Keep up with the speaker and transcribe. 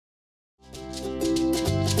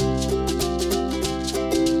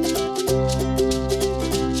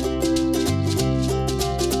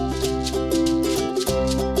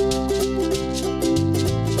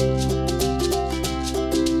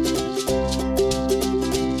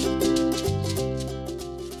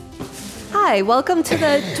Hi, welcome to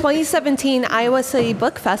the 2017 Iowa City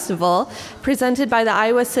Book Festival, presented by the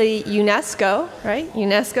Iowa City UNESCO, right?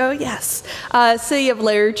 UNESCO, yes, City of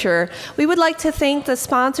Literature. We would like to thank the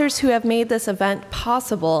sponsors who have made this event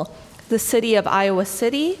possible: the City of Iowa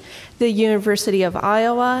City, the University of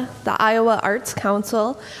Iowa, the Iowa Arts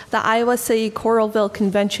Council, the Iowa City Coralville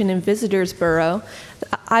Convention and Visitors Bureau,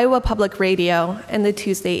 the Iowa Public Radio, and the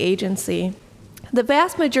Tuesday Agency. The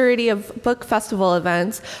vast majority of book festival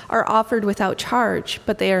events are offered without charge,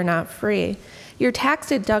 but they are not free. Your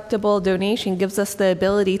tax-deductible donation gives us the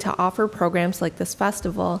ability to offer programs like this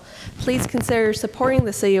festival. Please consider supporting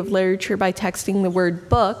the City of Literature by texting the word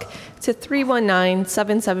book to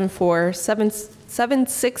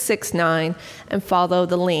 319-774-7669 and follow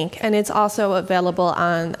the link. And it's also available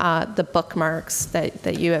on the bookmarks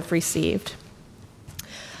that you have received.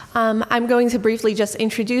 I'm going to briefly just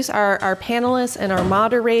introduce our panelists and our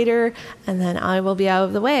moderator, and then I will be out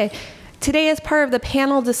of the way. Today, as part of the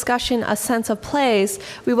panel discussion, A Sense of Place,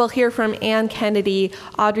 we will hear from Anne Kennedy,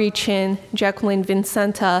 Audrey Chin, Jacquelyn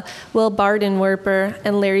Vincenta, Will Bardenwerper,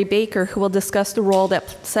 and Larry Baker, who will discuss the role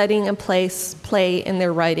that setting and place play in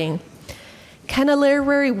their writing. Can a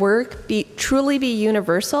literary work truly be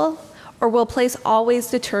universal, or will place always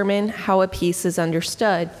determine how a piece is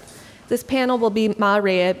understood? This panel will be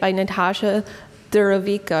moderated by Natasha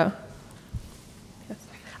Durovica,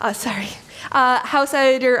 House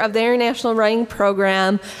Editor of the International Writing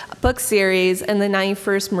Program book series and the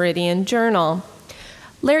 91st Meridian Journal.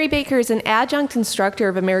 Larry Baker is an adjunct instructor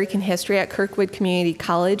of American history at Kirkwood Community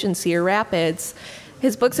College in Cedar Rapids.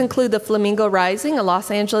 His books include The Flamingo Rising, a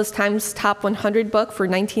Los Angeles Times Top 100 book for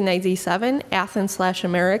 1997,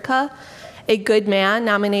 Athens/America, A Good Man,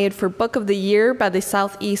 nominated for Book of the Year by the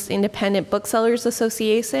Southeast Independent Booksellers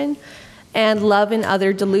Association, and Love and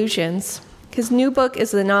Other Delusions. His new book is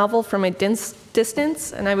the novel From a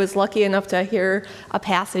Distance, and I was lucky enough to hear a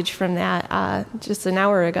passage from that just an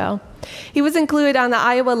hour ago. He was included on the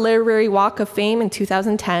Iowa Literary Walk of Fame in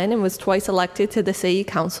 2010 and was twice elected to the City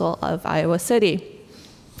Council of Iowa City.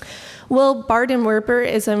 Will Bardenwerper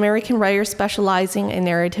is an American writer specializing in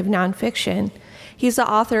narrative nonfiction. He's the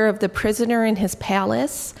author of The Prisoner in His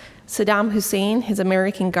Palace, Saddam Hussein, His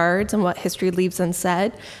American Guards, and What History Leaves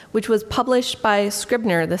Unsaid, which was published by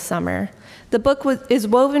Scribner this summer. The book is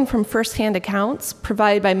woven from firsthand accounts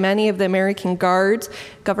provided by many of the American Guards,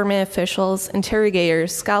 government officials,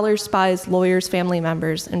 interrogators, scholars, spies, lawyers, family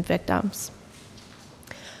members, and victims.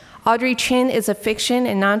 Audrey Chin is a fiction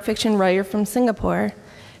and nonfiction writer from Singapore.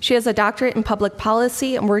 She has a doctorate in public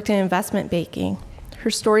policy and worked in investment banking. Her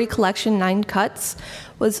story collection, 9 Cuts,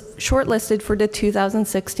 was shortlisted for the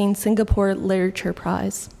 2016 Singapore Literature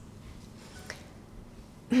Prize.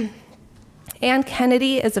 Anne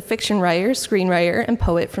Kennedy is a fiction writer, screenwriter, and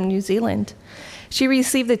poet from New Zealand. She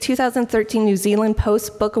received the 2013 New Zealand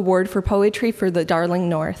Post Book Award for Poetry for The Darling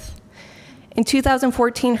North. In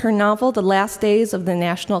 2014, her novel, The Last Days of the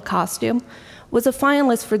National Costume, was a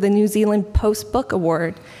finalist for the New Zealand Post Book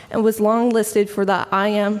Award and was longlisted for the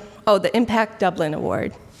Impact Dublin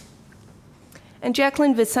Award. And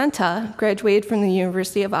Jacquelyn Vincenta graduated from the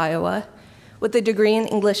University of Iowa with a degree in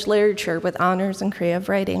English literature with honors in creative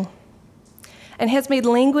writing, and has made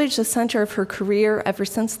language the center of her career ever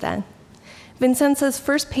since then. Vincenta's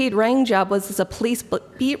first paid writing job was as a police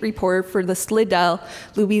beat reporter for the Slidell,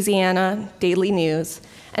 Louisiana Daily News,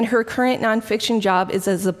 and her current nonfiction job is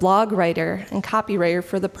as a blog writer and copywriter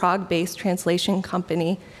for the Prague-based translation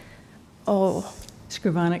company,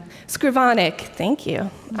 Scrivonic, thank you.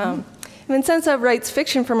 Vincenta writes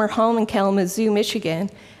fiction from her home in Kalamazoo, Michigan,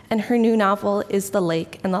 and her new novel is The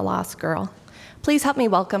Lake and the Lost Girl. Please help me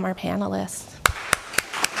welcome our panelists.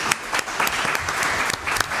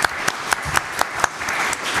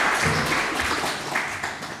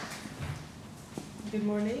 Good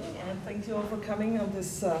morning, and thank you all for coming on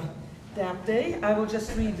this damp day. I will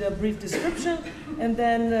just read a brief description, and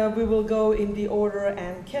then we will go in the order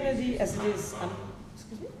Anne Kennedy, as it is.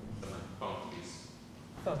 Excuse me?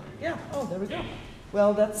 Oh, yeah. Oh, there we go.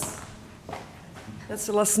 Well, that's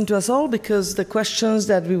a lesson to us all, because the questions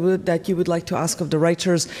that you would like to ask of the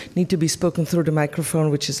writers need to be spoken through the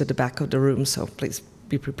microphone, which is at the back of the room. So please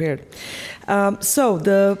be prepared. So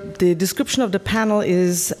the description of the panel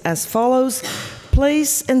is as follows.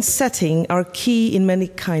 Place and setting are key in many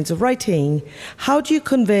kinds of writing. How do you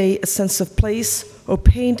convey a sense of place or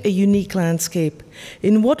paint a unique landscape?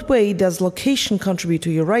 In what way does location contribute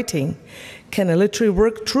to your writing? Can a literary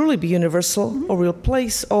work truly be universal, or will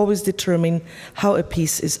place always determine how a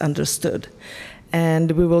piece is understood?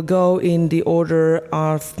 And we will go in the order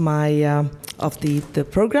of the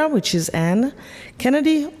program, which is Anne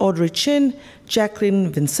Kennedy, Audrey Chin,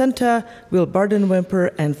 Jacquelyn, Vincenta, Will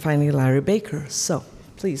Bardenwerper, and finally Larry Baker. So,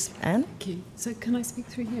 please, Anne. Thank you. So can I speak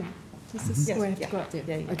through here? Is this where I have to go up there?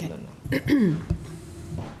 Yeah, okay.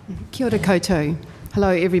 Kia ora koutou. Hello,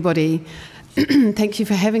 everybody. Thank you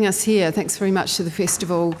for having us here. Thanks very much to the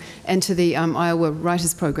festival and to the Iowa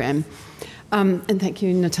Writers Program. And thank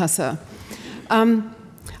you, Natasha.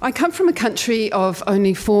 I come from a country of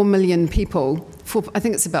only 4 million people. I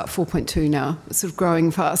think it's about 4.2 now. It's sort of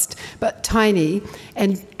growing fast, but tiny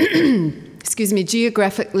and, excuse me,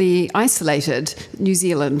 geographically isolated New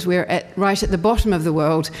Zealand. We're right at the bottom of the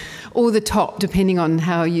world, or the top, depending on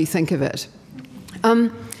how you think of it.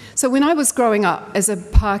 So when I was growing up as a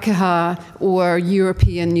Pākehā or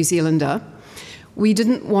European New Zealander, we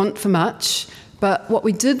didn't want for much, but what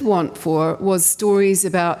we did want for was stories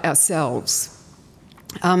about ourselves.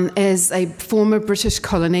 As a former British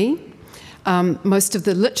colony, most of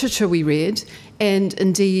the literature we read, and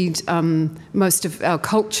indeed most of our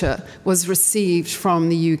culture, was received from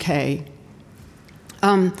the UK.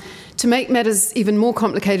 To make matters even more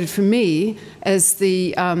complicated for me, as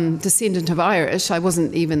the descendant of Irish, I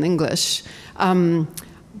wasn't even English,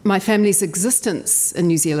 my family's existence in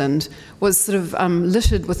New Zealand was sort of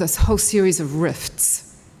littered with this whole series of rifts.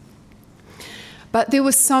 But there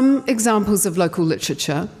were some examples of local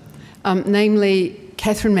literature, namely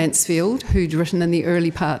Catherine Mansfield, who'd written in the early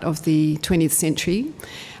part of the 20th century,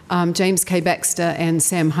 James K. Baxter and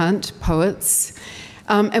Sam Hunt, poets.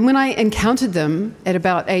 And when I encountered them at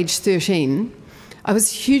about age 13, I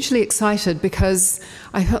was hugely excited because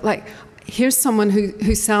I felt like, here's someone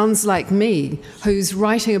who sounds like me, who's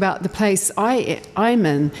writing about the place I'm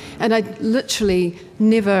in, and I'd literally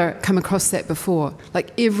never come across that before.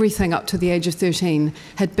 Like everything up to the age of 13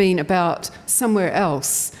 had been about somewhere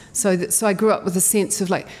else. So I grew up with a sense of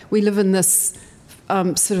like, we live in this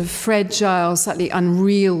sort of fragile, slightly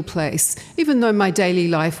unreal place, even though my daily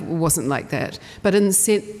life wasn't like that. But in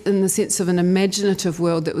the sense of an imaginative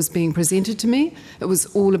world that was being presented to me, it was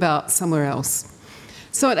all about somewhere else.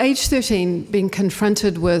 So at age 13, being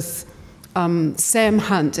confronted with Sam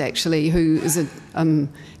Hunt, actually, who is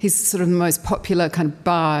he's sort of the most popular kind of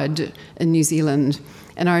bard in New Zealand.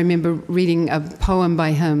 And I remember reading a poem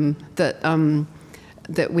by him that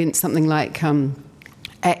went something like,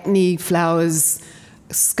 acne flowers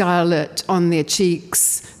scarlet on their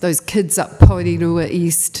cheeks, those kids up Porirua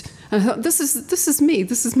East. And I thought, this is me,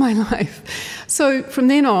 this is my life. So from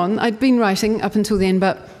then on, I'd been writing up until then,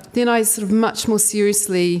 but then I sort of much more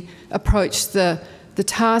seriously approached the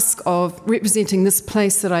task of representing this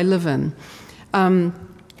place that I live in.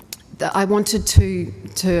 I wanted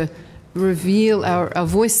to reveal our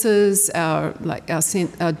voices, our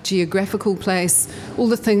geographical place, all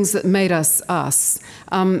the things that made us us.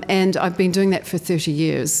 And I've been doing that for 30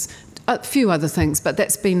 years. A few other things, but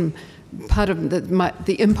that's been part of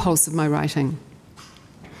the impulse of my writing.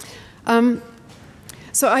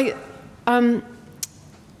 So I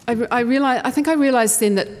think I realised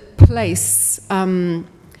then that place and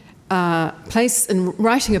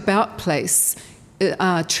writing about place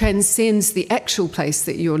transcends the actual place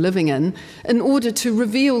that you're living in order to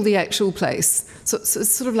reveal the actual place. So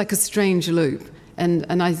it's sort of like a strange loop.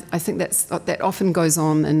 And I think that often goes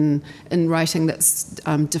on in writing that's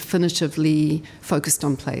definitively focused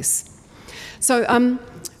on place. So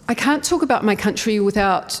I can't talk about my country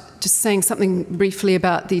without just saying something briefly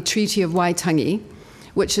about the Treaty of Waitangi,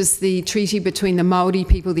 which is the treaty between the Māori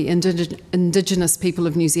people, the indigenous people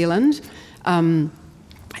of New Zealand,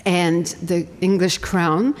 and the English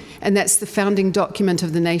Crown, and that's the founding document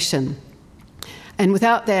of the nation. And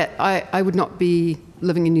without that, I would not be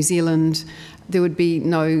living in New Zealand. There would be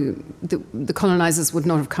the colonisers would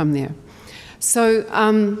not have come there. So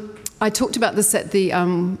I talked about this at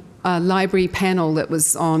the library panel that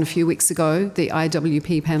was on a few weeks ago, the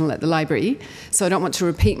IWP panel at the library. So I don't want to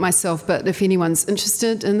repeat myself, but if anyone's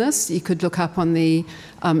interested in this, you could look up on the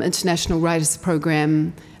International Writers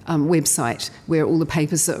Program website, where all the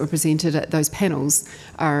papers that were presented at those panels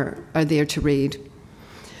are there to read.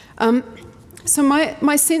 So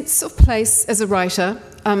my sense of place as a writer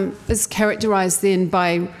is characterised then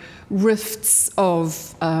by rifts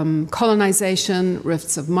of colonisation,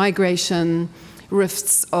 rifts of migration,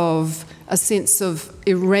 rifts of a sense of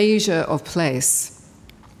erasure of place.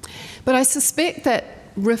 But I suspect that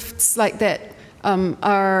rifts like that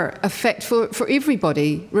are a fact for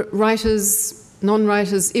everybody, writers,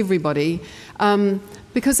 non-writers, everybody,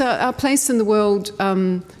 Because our place in the world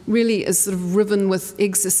really is sort of riven with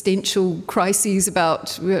existential crises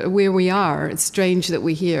about where we are. It's strange that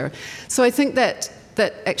we're here. So I think that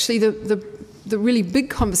actually the really big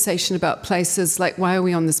conversation about places like why are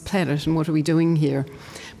we on this planet and what are we doing here?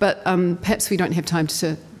 But perhaps we don't have time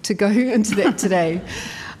to go into that today.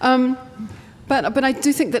 But I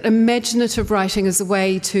do think that imaginative writing is a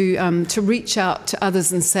way to reach out to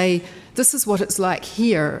others and say, this is what it's like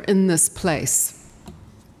here in this place.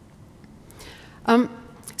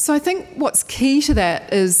 So I think what's key to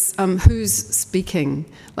that is who's speaking.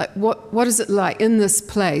 Like, what is it like in this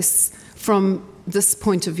place from this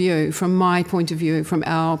point of view, from my point of view, from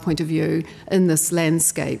our point of view in this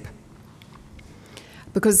landscape?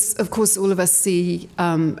 Because, of course, all of us see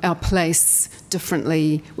our place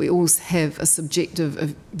differently. We all have a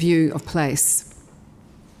subjective view of place.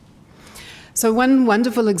 So one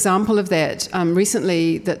wonderful example of that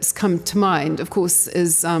recently that's come to mind, of course,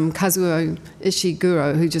 is Kazuo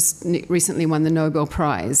Ishiguro, who just recently won the Nobel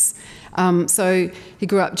Prize. So he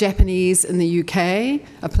grew up Japanese in the UK,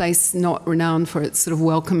 a place not renowned for its sort of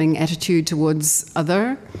welcoming attitude towards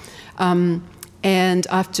other. And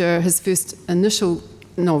after his first initial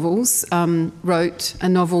novels, wrote a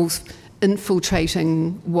novel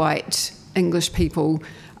infiltrating white English people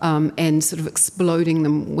and sort of exploding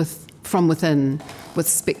them from within with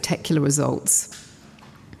spectacular results.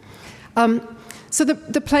 So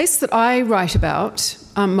the place that I write about,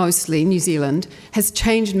 mostly New Zealand, has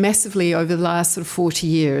changed massively over the last sort of 40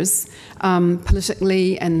 years,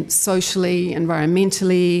 politically and socially,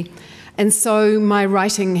 environmentally, and so my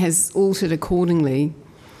writing has altered accordingly.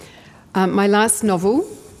 My last novel,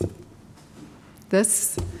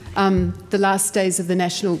 The Last Days of the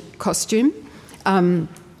National Costume,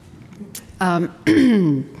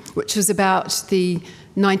 which was about the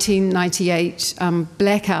 1998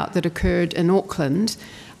 blackout that occurred in Auckland,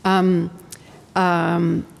 the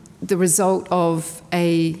result of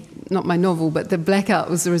not my novel, but the blackout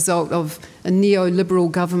was the result of a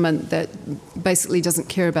neoliberal government that basically doesn't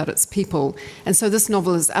care about its people. And so this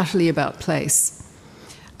novel is utterly about place.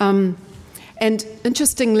 And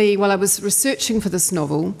interestingly, while I was researching for this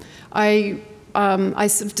novel, I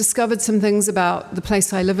sort of discovered some things about the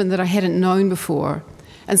place I live in that I hadn't known before.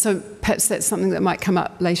 And so perhaps that's something that might come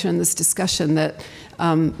up later in this discussion, that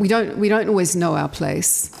we don't always know our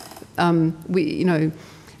place.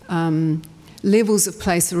 Levels of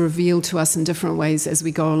place are revealed to us in different ways as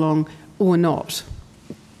we go along, or not.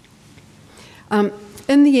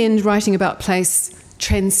 In the end, writing about place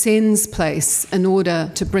transcends place in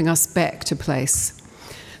order to bring us back to place.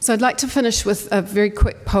 So I'd like to finish with a very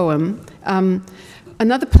quick poem.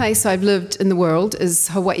 Another place I've lived in the world is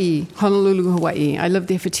Hawaii, Honolulu, Hawaii. I lived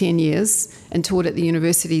there for 10 years and taught at the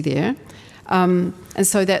university there. And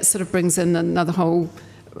so that sort of brings in another whole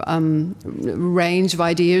range of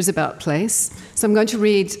ideas about place. So I'm going to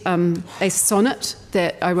read a sonnet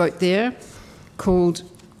that I wrote there called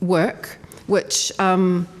Work, which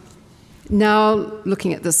now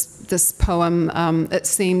looking at this poem, it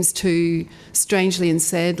seems to strangely and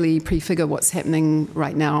sadly prefigure what's happening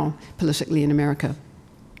right now politically in America.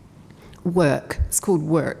 Work. It's called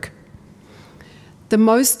Work. The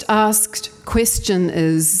most asked question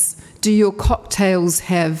is, do your cocktails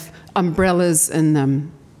have umbrellas in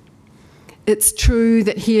them? It's true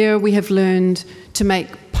that here we have learned to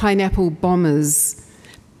make pineapple bombers,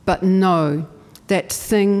 but no, that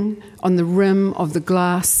thing on the rim of the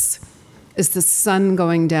glass is the sun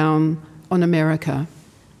going down on America.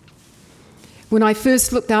 When I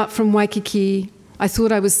first looked out from Waikiki, I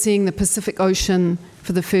thought I was seeing the Pacific Ocean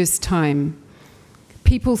for the first time.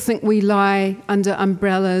 People think we lie under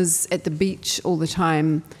umbrellas at the beach all the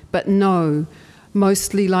time, but no,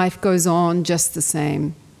 mostly life goes on just the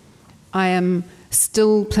same. I am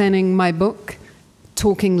still planning my book,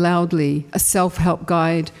 Talking Loudly, a self-help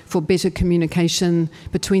guide for better communication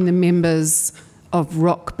between the members of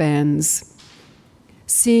rock bands.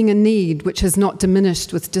 Seeing a need which has not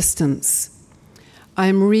diminished with distance. I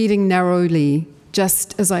am reading narrowly,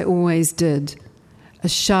 just as I always did, a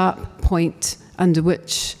sharp point under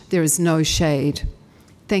which there is no shade.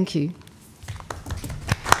 Thank you.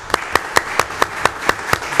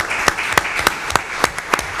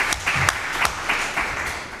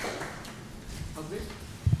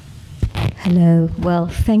 Hello. Well,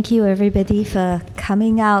 thank you everybody for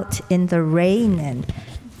coming out in the rain and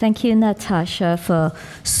Thank you, Natasha, for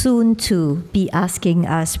soon to be asking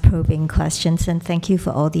us probing questions, and thank you for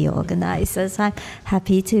all the organizers. I'm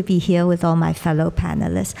happy to be here with all my fellow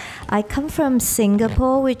panelists. I come from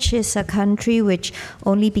Singapore, which is a country which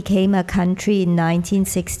only became a country in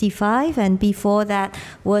 1965, and before that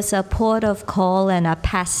was a port of call and a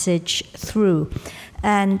passage through.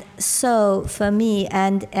 And so for me,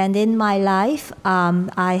 and in my life,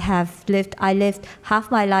 I lived half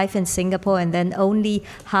my life in Singapore, and then only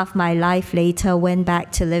half my life later went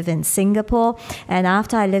back to live in Singapore. And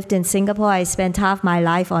after I lived in Singapore, I spent half my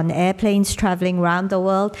life on airplanes traveling around the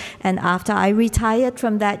world. And after I retired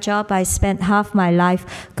from that job, I spent half my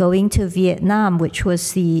life going to Vietnam, which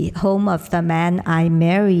was the home of the man I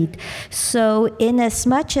married. So in as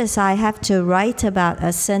much as I have to write about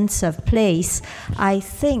a sense of place, I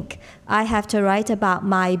think I have to write about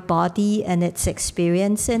my body and its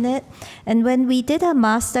experience in it. And when we did a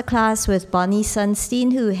masterclass with Bonnie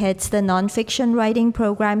Sunstein, who heads the nonfiction writing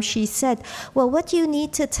program, she said, well, what you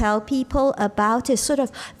need to tell people about is sort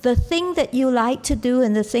of the thing that you like to do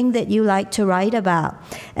and the thing that you like to write about.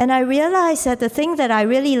 And I realized that the thing that I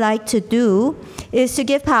really like to do is to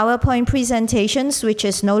give PowerPoint presentations, which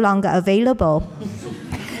is no longer available.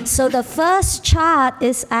 So the first chart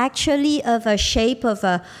is actually of a shape of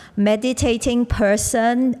a meditating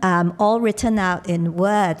person, all written out in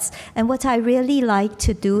words. And what I really like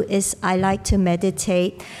to do is I like to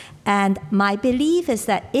meditate. And my belief is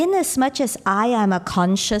that in as much as I am a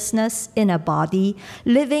consciousness in a body,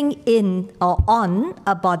 living in or on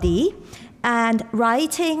a body, and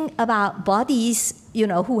writing about bodies, you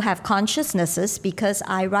know, who have consciousnesses, because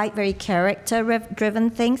I write very character-driven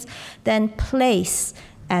things, then place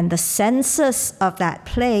and the senses of that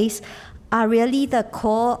place are really the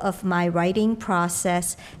core of my writing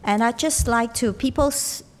process. And I just like to, people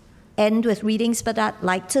end with readings, but I'd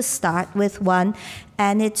like to start with one.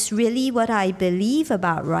 And it's really what I believe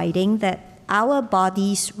about writing, that our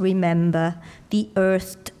bodies remember the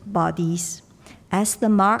earthed bodies, as the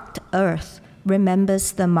marked earth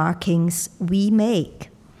remembers the markings we make,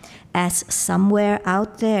 as somewhere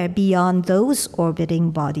out there beyond those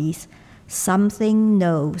orbiting bodies, something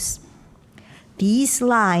knows. These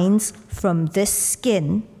lines from this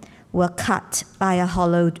skin were cut by a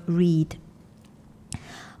hollowed reed.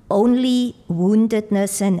 Only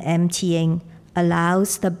woundedness and emptying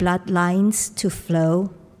allows the bloodlines to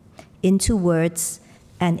flow into words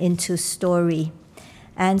and into story.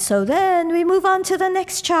 And so then we move on to the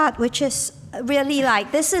next chart, which is really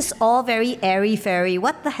like, this is all very airy-fairy.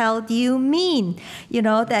 What the hell do you mean? You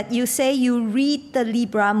know, that you say you read the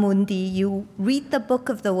Libra Mundi, you read the Book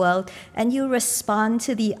of the World, and you respond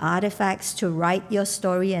to the artifacts to write your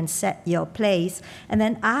story and set your place. And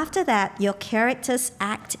then after that, your characters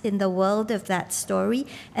act in the world of that story,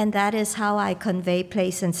 and that is how I convey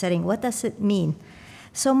place and setting. What does it mean?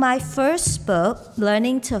 So my first book,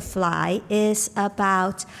 Learning to Fly, is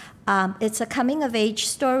about it's a coming-of-age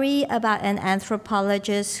story about an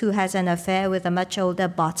anthropologist who has an affair with a much older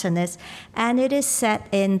botanist, and it is set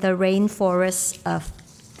in the rainforests of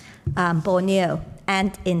Borneo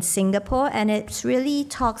and in Singapore, and it really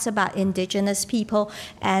talks about indigenous people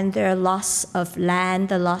and their loss of land,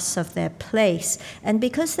 the loss of their place. And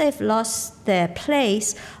because they've lost their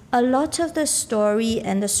place, a lot of the story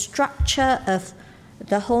and the structure of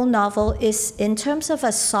the whole novel is in terms of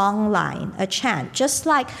a song line, a chant, just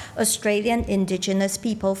like Australian indigenous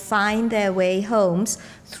people find their way homes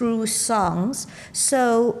through songs.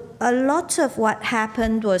 So a lot of what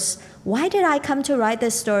happened was, why did I come to write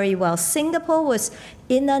this story? Well, Singapore was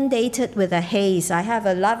inundated with a haze. I have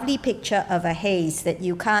a lovely picture of a haze that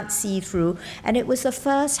you can't see through, and it was the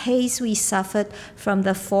first haze we suffered from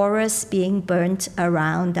the forests being burnt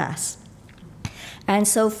around us. And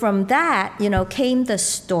so from that, you know, came the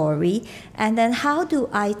story. And then how do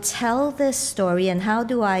I tell this story and how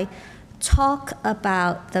do I talk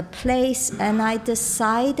about the place? And I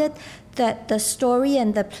decided that the story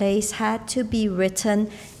and the place had to be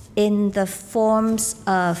written in the forms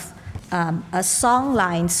of a song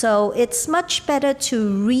line. So it's much better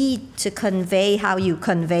to read to convey how you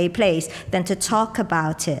convey place than to talk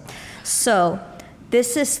about it. So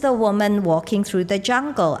this is the woman walking through the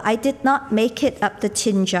jungle. I did not make it up the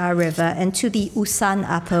Tinja River and to the Usan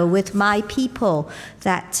Upper with my people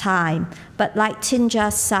that time. But like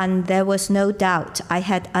Tinja's son, there was no doubt I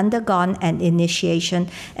had undergone an initiation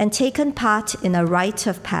and taken part in a rite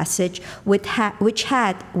of passage which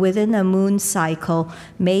had, within a moon cycle,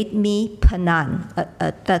 made me Panan,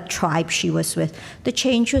 the tribe she was with. The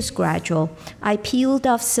change was gradual. I peeled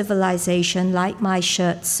off civilization like my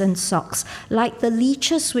shirts and socks, like the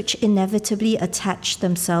leeches which inevitably attached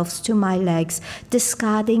themselves to my legs,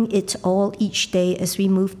 discarding it all each day as we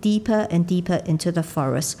moved deeper and deeper into the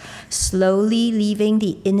forest, slowly leaving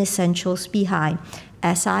the inessentials behind,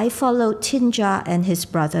 as I followed Tinja and his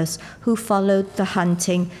brothers, who followed the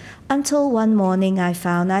hunting, until one morning I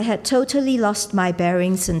found I had totally lost my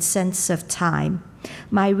bearings and sense of time.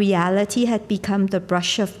 My reality had become the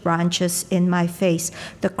brush of branches in my face,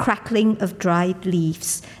 the crackling of dried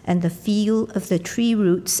leaves, and the feel of the tree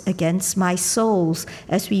roots against my soles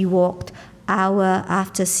as we walked hour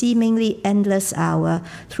after seemingly endless hour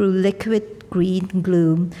through liquid green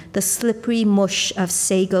gloom, the slippery mush of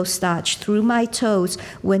sago starch through my toes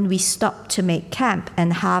when we stopped to make camp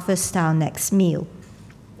and harvest our next meal.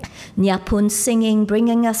 Nyapun singing,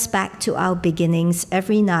 bringing us back to our beginnings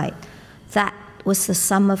every night. That was the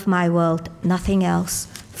sum of my world, nothing else,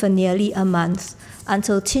 for nearly a month,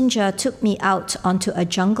 until Tinja took me out onto a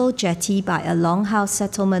jungle jetty by a longhouse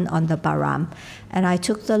settlement on the Baram, and I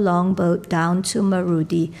took the longboat down to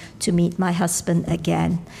Marudi to meet my husband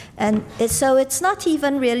again. And so it's not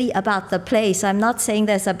even really about the place. I'm not saying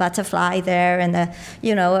there's a butterfly there and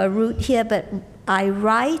a root here, but I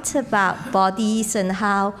write about bodies and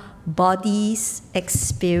how bodies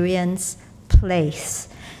experience place.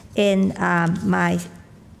 In my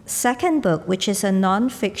second book, which is a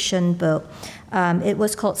nonfiction book, it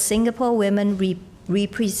was called Singapore Women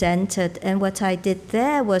Represented, and what I did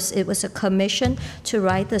there was, it was a commission to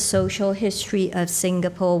write the social history of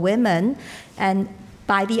Singapore women, and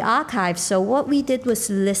by the archives. So what we did was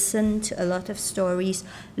listen to a lot of stories,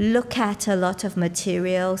 look at a lot of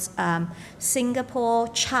materials. Singapore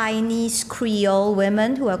Chinese Creole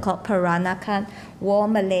women, who are called Peranakan, wore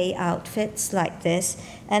Malay outfits like this.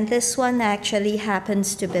 And this one actually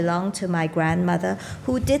happens to belong to my grandmother,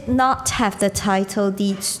 who did not have the title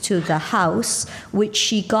deeds to the house, which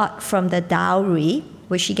she got from the dowry,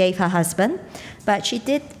 which she gave her husband. But she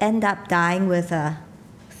did end up dying with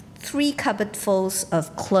 3 cupboardfuls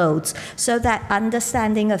of clothes. So that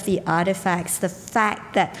understanding of the artifacts, the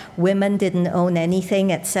fact that women didn't own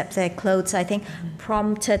anything except their clothes, I think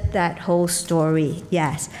prompted that whole story,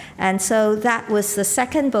 yes. And so that was the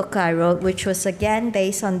second book I wrote, which was again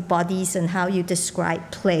based on bodies and how you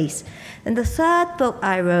describe place. And the third book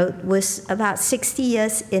I wrote was about 60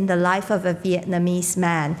 years in the life of a Vietnamese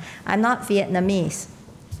man. I'm not Vietnamese.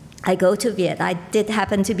 I go to Viet. I did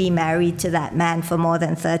happen to be married to that man for more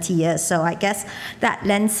than 30 years, so I guess that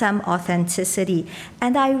lends some authenticity.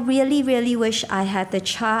 And I really, really wish I had the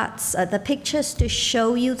charts, the pictures to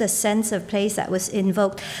show you the sense of place that was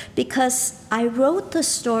invoked, because I wrote the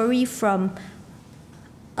story from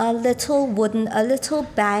a little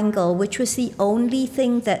bangle, which was the only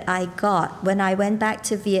thing that I got when I went back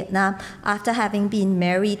to Vietnam after having been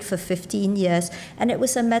married for 15 years. And it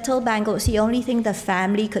was a metal bangle. It was the only thing the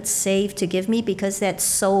family could save to give me, because they'd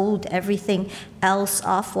sold everything else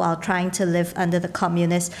off while trying to live under the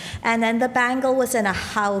communists. And then the bangle was in a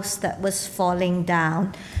house that was falling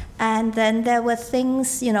down. And then there were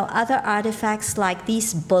things, other artifacts like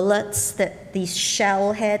these bullets, these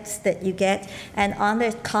shell heads that you get. And on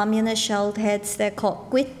the communist shell heads, they're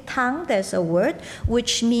called Quýt Thang. There's a word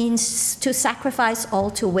which means to sacrifice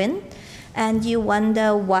all to win. And you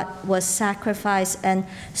wonder what was sacrificed. And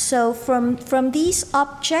so from these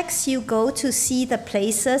objects, you go to see the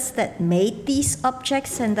places that made these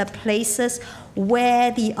objects and the places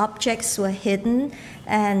where the objects were hidden.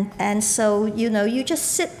 And so, you just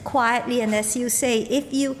sit quietly, and as you say,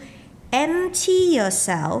 if you empty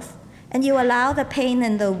yourself and you allow the pain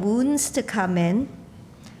and the wounds to come in,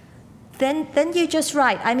 then you just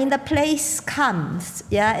write. I mean, the place comes,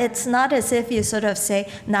 yeah? It's not as if you sort of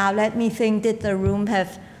say, now let me think, did the room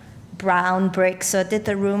have brown bricks, or did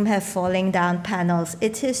the room have falling down panels?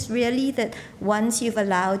 It is really that once you've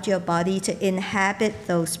allowed your body to inhabit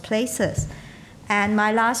those places. And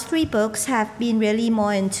my last 3 books have been really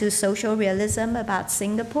more into social realism about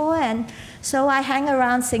Singapore. And so I hang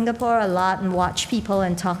around Singapore a lot and watch people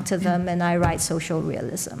and talk to them, and I write social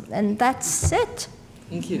realism. And that's it.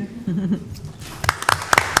 Thank you.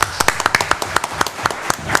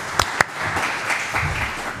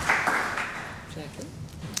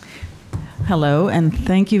 Hello, and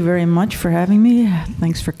thank you very much for having me.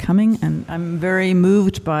 Thanks for coming. And I'm very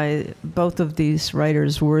moved by both of these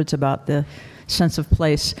writers' words about the sense of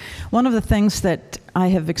place. One of the things that I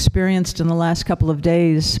have experienced in the last couple of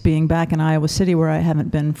days, being back in Iowa City, where I haven't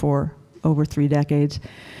been for over 3 decades,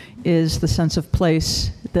 is the sense of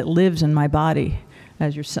place that lives in my body.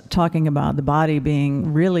 As you're talking about the body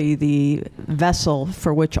being really the vessel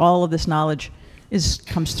for which all of this knowledge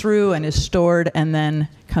comes through and is stored and then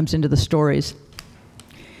comes into the stories.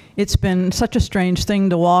 it's been such a strange thing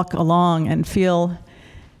to walk along and feel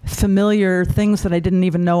familiar things that I didn't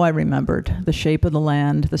even know I remembered. The shape of the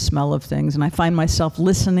land, the smell of things. And I find myself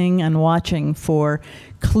listening and watching for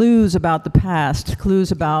clues about the past, clues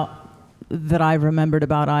that I remembered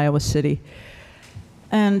about Iowa City.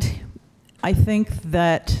 And I think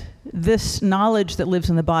that this knowledge that lives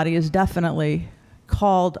in the body is definitely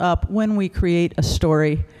called up when we create a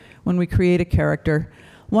story, when we create a character.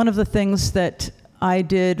 One of the things that I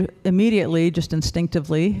did immediately, just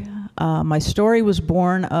instinctively, my story was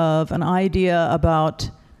born of an idea about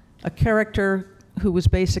a character who was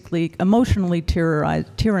basically emotionally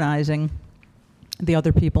tyrannizing the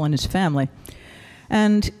other people in his family.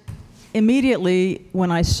 And immediately,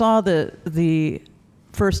 when I saw the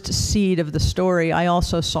first seed of the story, I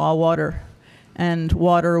also saw water. And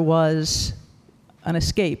water was an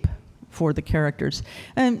escape for the characters.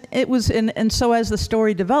 And it was, and so as the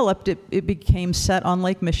story developed, it became set on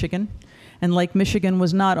Lake Michigan. And Lake Michigan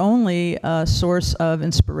was not only a source of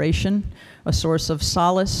inspiration, a source of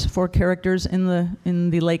solace for characters in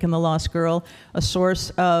the Lake and the Lost Girl, a source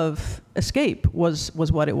of escape was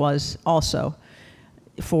what it was also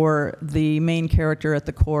for the main character at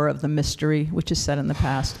the core of the mystery, which is set in the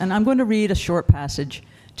past. And I'm going to read a short passage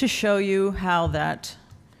to show you how that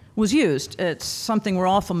was used. It's something we're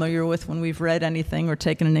all familiar with when we've read anything or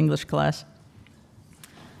taken an English class.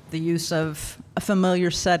 The use of a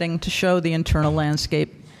familiar setting to show the internal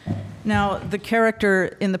landscape. Now, the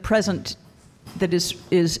character in the present that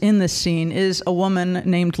is in this scene is a woman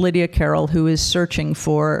named Lydia Carroll who is searching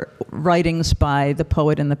for writings by the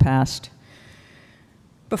poet in the past.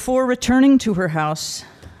 Before returning to her house,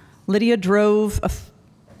 Lydia drove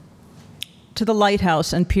to the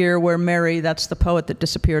lighthouse and pier where Mary, that's the poet that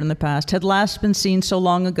disappeared in the past, had last been seen so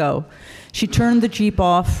long ago. She turned the Jeep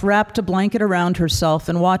off, wrapped a blanket around herself,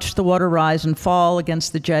 and watched the water rise and fall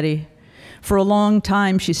against the jetty. For a long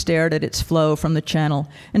time she stared at its flow from the channel,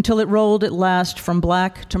 until it rolled at last from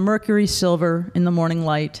black to mercury silver in the morning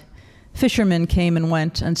light. Fishermen came and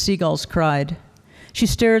went, and seagulls cried. She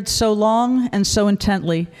stared so long and so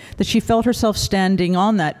intently that she felt herself standing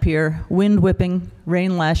on that pier, wind whipping,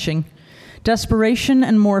 rain lashing, desperation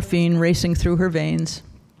and morphine racing through her veins.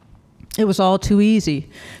 It was all too easy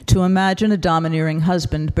to imagine a domineering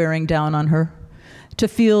husband bearing down on her, to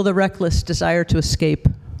feel the reckless desire to escape.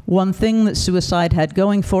 One thing that suicide had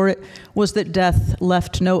going for it was that death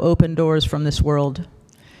left no open doors from this world.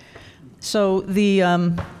 So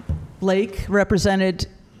the lake represented,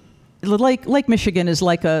 Lake Michigan is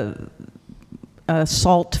like a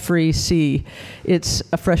salt-free sea. It's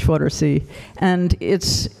a freshwater sea. And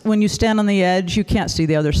it's, when you stand on the edge, you can't see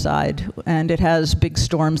the other side. And it has big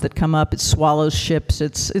storms that come up. It swallows ships.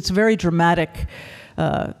 It's a very dramatic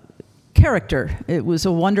character. It was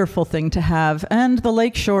a wonderful thing to have. And the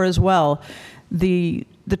lakeshore as well. The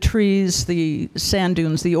trees, the sand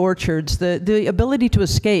dunes, the orchards, the ability to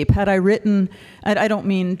escape. Had I written, I don't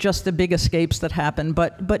mean just the big escapes that happen,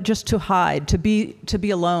 but just to hide, to be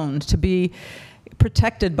alone, to be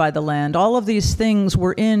protected by the land. All of these things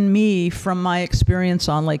were in me from my experience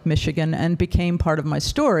on Lake Michigan and became part of my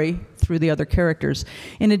story through the other characters.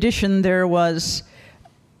 In addition, there were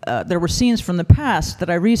scenes from the past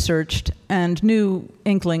that I researched and knew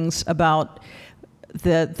inklings about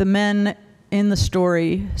the men in the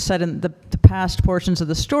story, set in the past portions of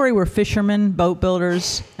the story, were fishermen, boat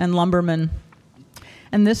builders, and lumbermen.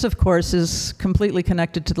 And this, of course, is completely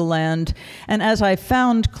connected to the land. And as I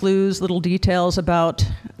found clues, little details about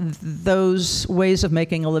those ways of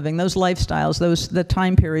making a living, those lifestyles, the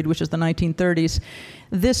time period, which is the 1930s,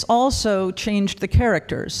 this also changed the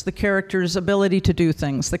characters' ability to do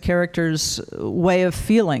things, the characters' way of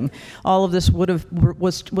feeling. All of this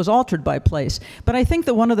was altered by place. But I think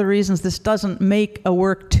that one of the reasons this doesn't make a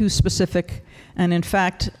work too specific, and in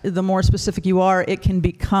fact, the more specific you are, it can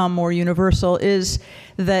become more universal, is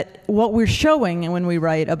that what we're showing when we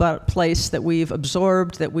write about a place that we've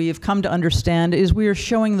absorbed, that we've come to understand, is we are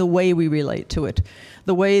showing the way we relate to it,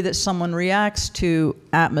 the way that someone reacts to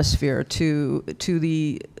atmosphere, to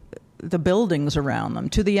the buildings around them,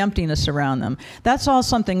 to the emptiness around them. That's all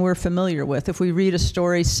something we're familiar with. If we read a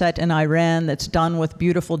story set in Iran that's done with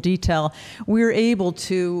beautiful detail, we're able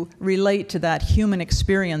to relate to that human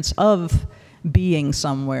experience of being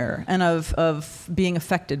somewhere and of being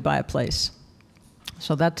affected by a place.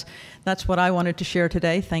 So that's what I wanted to share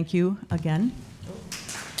today. Thank you again.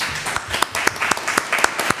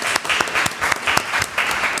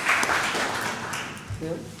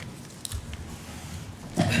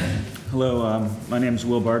 Hello, my name is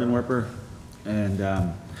Will Bardenwerper,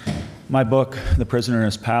 and my book, The Prisoner in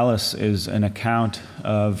His Palace, is an account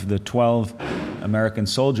of the 12 American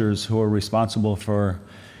soldiers who were responsible for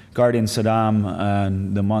guarding Saddam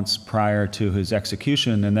in the months prior to his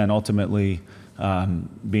execution, and then ultimately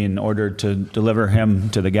being ordered to deliver him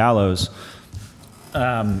to the gallows.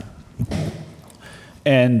 What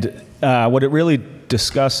it really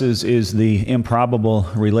discusses is the improbable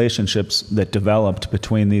relationships that developed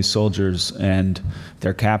between these soldiers and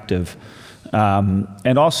their captive.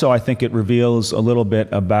 And also, I think it reveals a little bit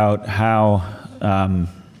about how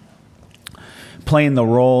playing the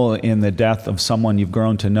role in the death of someone you've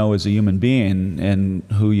grown to know as a human being and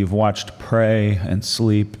who you've watched pray and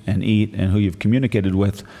sleep and eat and who you've communicated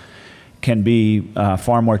with can be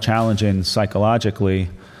far more challenging psychologically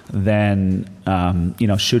than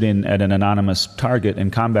shooting at an anonymous target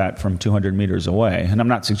in combat from 200 meters away. And I'm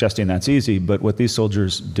not suggesting that's easy, but what these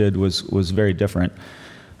soldiers did was very different.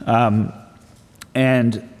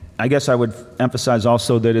 And I guess I would emphasize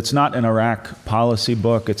also that it's not an Iraq policy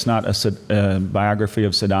book. It's not a biography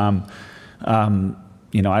of Saddam. I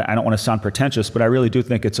don't want to sound pretentious, but I really do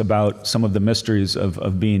think it's about some of the mysteries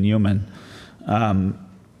of being human.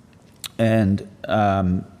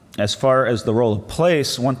 As far as the role of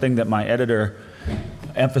place, one thing that my editor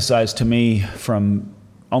emphasized to me from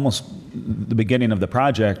almost the beginning of the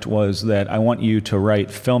project was that I want you to write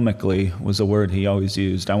filmically, was a word he always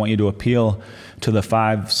used. I want you to appeal to the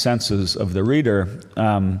five senses of the reader,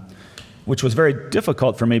 which was very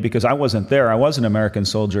difficult for me because I wasn't there. I was an American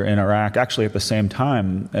soldier in Iraq, actually at the same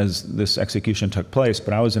time as this execution took place,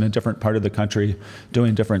 but I was in a different part of the country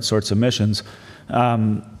doing different sorts of missions.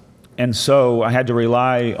 And so I had to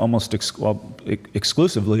rely almost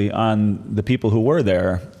exclusively on the people who were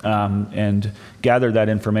there and gather that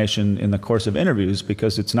information in the course of interviews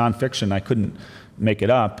because it's nonfiction. I couldn't make it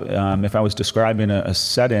up. If I was describing a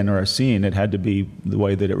set-in or a scene, it had to be the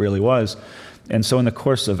way that it really was. And so in the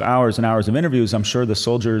course of hours and hours of interviews, I'm sure the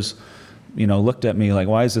soldiers looked at me like,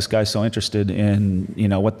 why is this guy so interested in,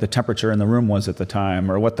 what the temperature in the room was at the time,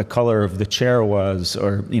 or what the color of the chair was,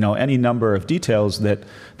 or, any number of details that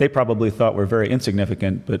they probably thought were very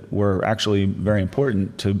insignificant, but were actually very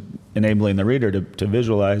important to enabling the reader to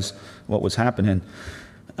visualize what was happening.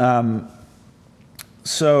 I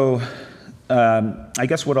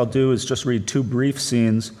guess what I'll do is just read two brief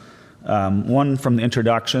scenes. One from the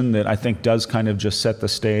introduction that I think does kind of just set the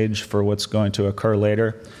stage for what's going to occur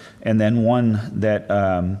later. And then one that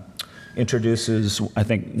introduces, I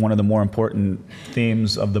think, one of the more important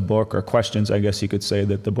themes of the book, or questions, I guess you could say,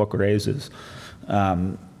 that the book raises.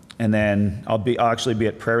 And then I'll actually be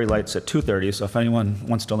at Prairie Lights at 2:30, so if anyone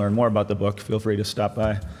wants to learn more about the book, feel free to stop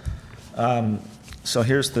by. So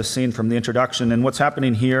here's the scene from the introduction, and what's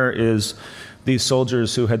happening here is these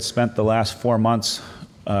soldiers who had spent the last 4 months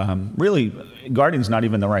really, guarding's not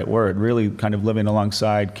even the right word, really kind of living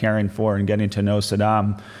alongside, caring for, and getting to know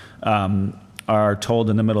Saddam, are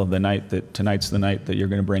told in the middle of the night that tonight's the night that you're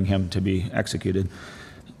going to bring him to be executed.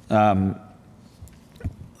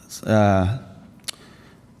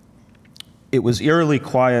 It was eerily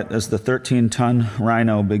quiet as the 13-ton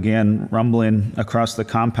Rhino began rumbling across the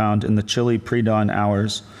compound in the chilly pre-dawn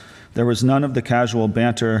hours. There was none of the casual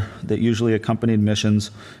banter that usually accompanied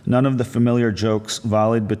missions, none of the familiar jokes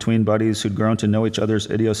volleyed between buddies who'd grown to know each other's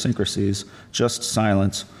idiosyncrasies, just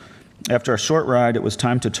silence. After a short ride, it was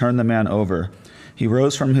time to turn the man over. He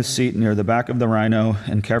rose from his seat near the back of the Rhino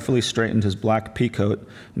and carefully straightened his black peacoat,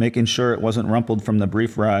 making sure it wasn't rumpled from the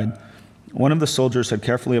brief ride. One of the soldiers had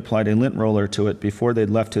carefully applied a lint roller to it before they'd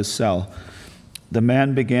left his cell. The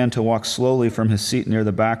man began to walk slowly from his seat near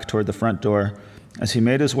the back toward the front door. As he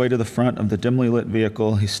made his way to the front of the dimly lit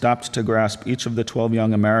vehicle, he stopped to grasp each of the 12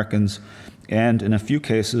 young Americans and, in a few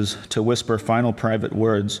cases, to whisper final private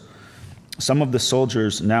words. Some of the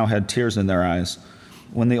soldiers now had tears in their eyes.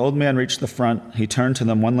 When the old man reached the front, he turned to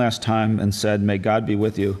them one last time and said, "May God be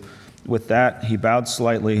with you." With that, he bowed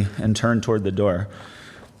slightly and turned toward the door.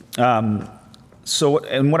 One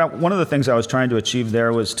of the things I was trying to achieve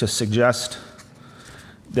there was to suggest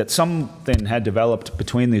that something had developed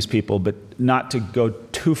between these people, but not to go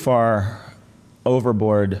too far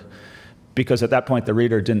overboard, because at that point the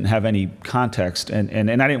reader didn't have any context, and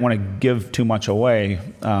I didn't want to give too much away.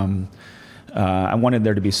 I wanted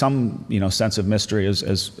there to be some sense of mystery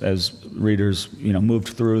as readers moved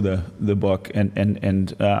through the book,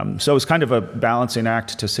 so it was kind of a balancing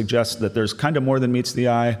act to suggest that there's kind of more than meets the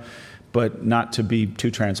eye, but not to be too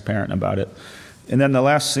transparent about it. And then the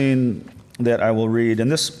last scene that I will read,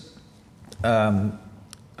 and this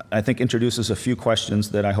I think introduces a few questions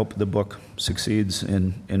that I hope the book succeeds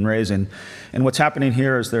in raising. And what's happening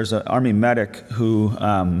here is there's an Army medic who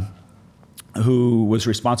was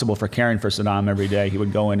responsible for caring for Saddam every day. He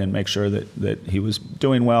would go in and make sure that he was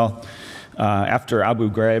doing well. After Abu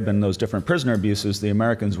Ghraib and those different prisoner abuses, the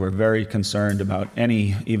Americans were very concerned about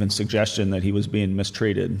any even suggestion that he was being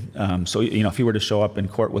mistreated. So, if he were to show up in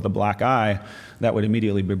court with a black eye, that would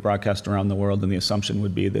immediately be broadcast around the world, and the assumption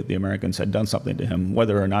would be that the Americans had done something to him,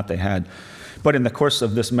 whether or not they had. But in the course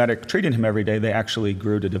of this medic treating him every day, they actually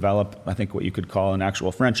grew to develop, I think, what you could call an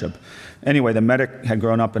actual friendship. Anyway, the medic had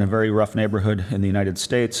grown up in a very rough neighborhood in the United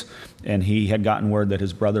States, and he had gotten word that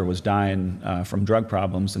his brother was dying from drug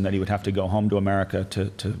problems and that he would have to go home to America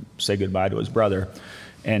to say goodbye to his brother.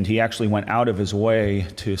 And he actually went out of his way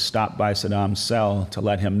to stop by Saddam's cell to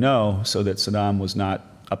let him know, so that Saddam was not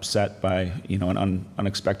upset by an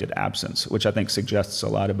unexpected absence, which I think suggests a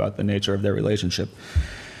lot about the nature of their relationship.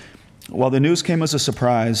 While the news came as a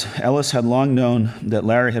surprise, Ellis had long known that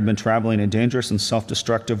Larry had been traveling a dangerous and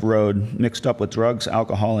self-destructive road mixed up with drugs,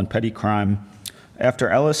 alcohol, and petty crime. After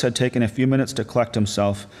Ellis had taken a few minutes to collect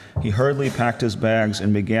himself, he hurriedly packed his bags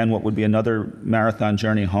and began what would be another marathon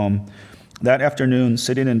journey home. That afternoon,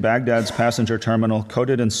 sitting in Baghdad's passenger terminal,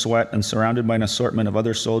 coated in sweat and surrounded by an assortment of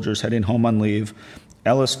other soldiers heading home on leave,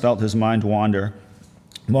 Ellis felt his mind wander.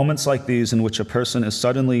 Moments like these, in which a person is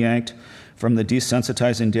suddenly yanked from the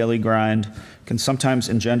desensitizing daily grind, can sometimes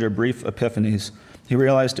engender brief epiphanies. He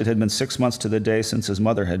realized it had been 6 months to the day since his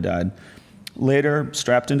mother had died. Later,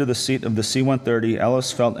 strapped into the seat of the C-130,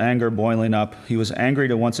 Ellis felt anger boiling up. He was angry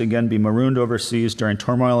to once again be marooned overseas during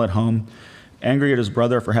turmoil at home, angry at his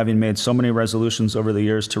brother for having made so many resolutions over the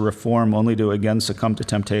years to reform only to again succumb to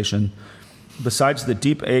temptation. Besides the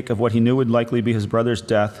deep ache of what he knew would likely be his brother's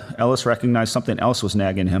death, Ellis recognized something else was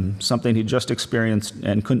nagging him, something he'd just experienced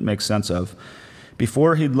and couldn't make sense of.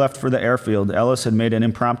 Before he'd left for the airfield, Ellis had made an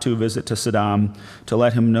impromptu visit to Saddam to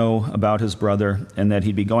let him know about his brother and that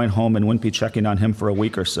he'd be going home and wouldn't be checking on him for a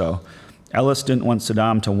week or so. Ellis didn't want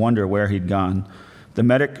Saddam to wonder where he'd gone. The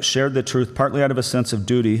medic shared the truth partly out of a sense of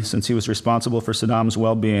duty, since he was responsible for Saddam's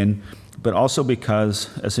well-being, but also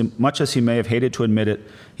because, as much as he may have hated to admit it,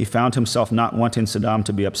 he found himself not wanting Saddam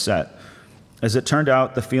to be upset. As it turned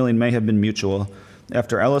out, the feeling may have been mutual.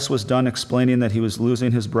 After Ellis was done explaining that he was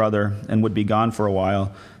losing his brother and would be gone for a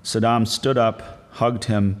while, Saddam stood up, hugged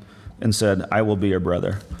him, and said, "I will be your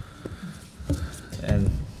brother." And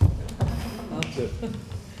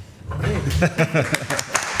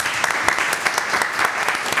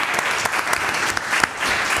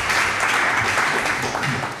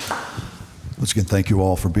Once again, thank you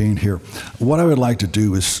all for being here. What I would like to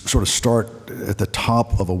do is sort of start at the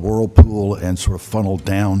top of a whirlpool and sort of funnel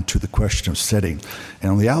down to the question of setting.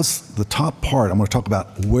 And on the top part, I'm going to talk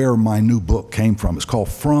about where my new book came from. It's called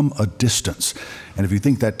From a Distance. And if you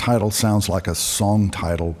think that title sounds like a song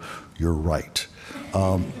title, you're right.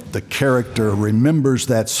 The character remembers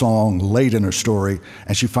that song late in her story,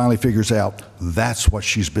 and she finally figures out that's what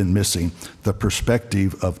she's been missing, the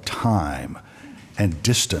perspective of time and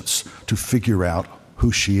distance to figure out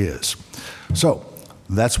who she is. So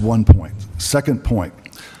that's one point. Second point,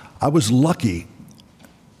 I was lucky.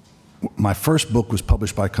 My first book was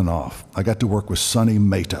published by Knopf. I got to work with Sonny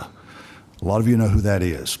Mehta. A lot of you know who that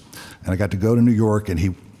is. And I got to go to New York, and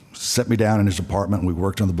he set me down in his apartment, and we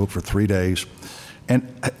worked on the book for 3 days.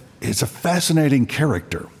 And it's a fascinating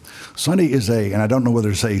character. Sonny is and I don't know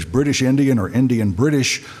whether to say he's British Indian or Indian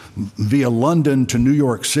British, via London to New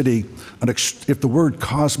York City. If the word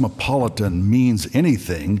cosmopolitan means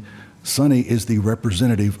anything, Sonny is the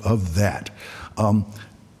representative of that. And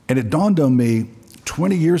it dawned on me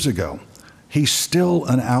 20 years ago, he's still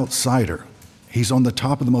an outsider. He's on the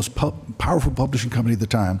top of the most powerful publishing company at the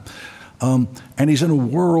time. And he's in a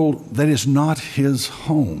world that is not his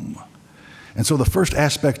home. And so the first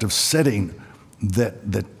aspect of setting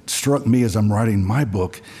that struck me as I'm writing my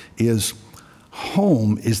book is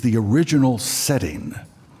home is the original setting.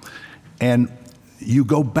 And you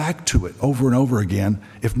go back to it over and over again,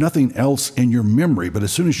 if nothing else in your memory, but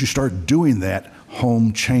as soon as you start doing that,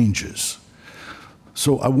 home changes.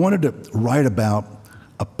 So I wanted to write about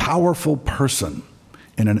a powerful person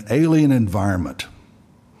in an alien environment.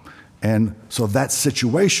 And so that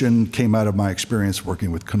situation came out of my experience working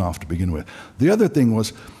with Knopf to begin with. The other thing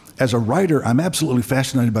was, as a writer, I'm absolutely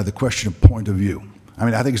fascinated by the question of point of view. I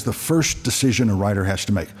mean, I think it's the first decision a writer has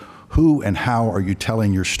to make. Who and how are you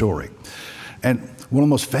telling your story? And one of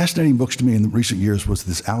the most fascinating books to me in the recent years was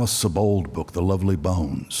this Alice Sebold book, The Lovely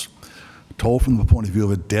Bones, told from the point of view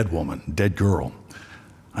of a dead woman, dead girl.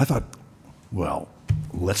 I thought, well,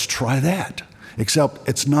 let's try that. Except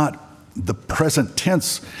it's not the present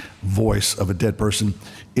tense voice of a dead person.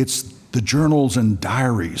 It's the journals and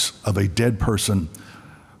diaries of a dead person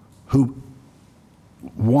who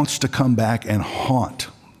wants to come back and haunt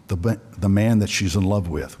the man that she's in love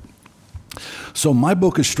with. So my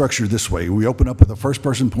book is structured this way. We open up with a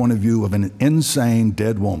first-person point of view of an insane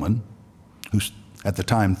dead woman who's at the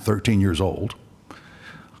time 13 years old.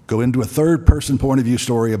 Go into a third-person point of view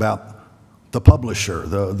story about the publisher,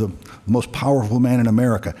 the most powerful man in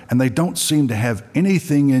America, and they don't seem to have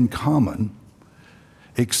anything in common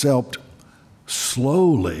except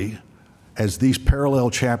slowly, as these parallel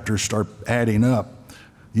chapters start adding up,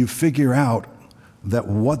 you figure out that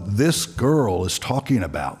what this girl is talking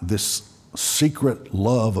about, this secret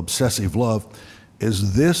love, obsessive love,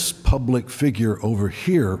 is this public figure over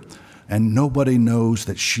here, and nobody knows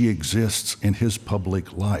that she exists in his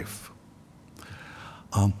public life.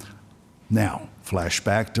 Now,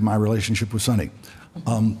 flashback to my relationship with Sonny.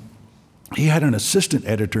 He had an assistant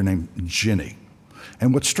editor named Jenny.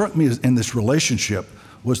 And what struck me in this relationship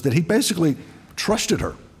was that he basically trusted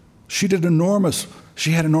her. She had enormous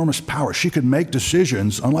power. She could make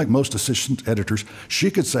decisions, unlike most assistant editors. She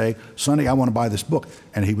could say, Sonny, I want to buy this book.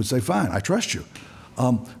 And he would say, fine, I trust you.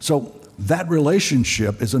 So that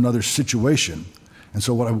relationship is another situation. And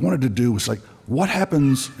so what I wanted to do was like, what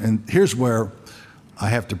happens, and here's where I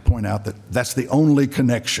have to point out that that's the only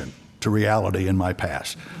connection to reality in my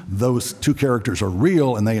past. Those two characters are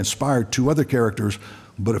real and they inspired two other characters,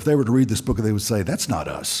 but if they were to read this book, they would say, that's not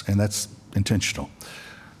us, and that's intentional.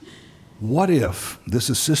 What if this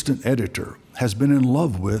assistant editor has been in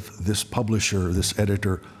love with this publisher, this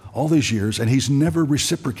editor, all these years, and he's never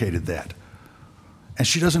reciprocated that? And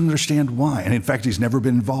she doesn't understand why. And in fact, he's never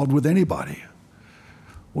been involved with anybody.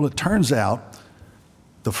 Well, it turns out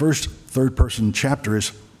the first third-person chapter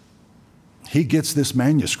is he gets this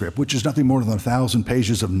manuscript, which is nothing more than 1,000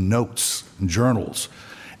 pages of notes and journals.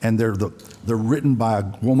 And they're written by a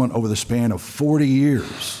woman over the span of 40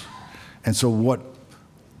 years. And so what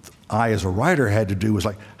I, as a writer, had to do was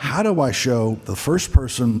like, how do I show the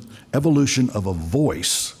first-person evolution of a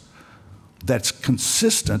voice that's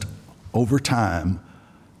consistent over time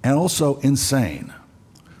and also insane?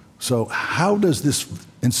 So how does this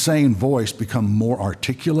insane voice become more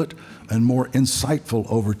articulate and more insightful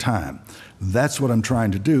over time? That's what I'm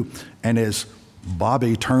trying to do. And as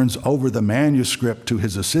Bobby turns over the manuscript to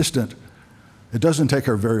his assistant, it doesn't take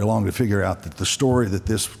her very long to figure out that the story that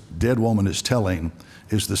this dead woman is telling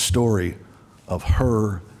is the story of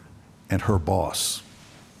her and her boss.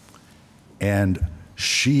 And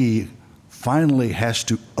she finally has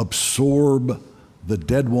to absorb the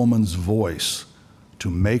dead woman's voice to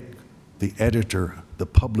make the editor, the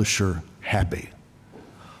publisher, happy.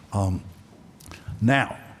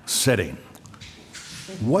 Now, setting.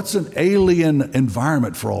 What's an alien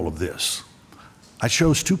environment for all of this? I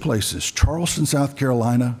chose two places, Charleston, South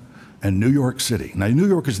Carolina, and New York City. Now, New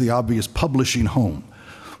York is the obvious publishing home,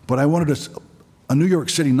 but I wanted a New York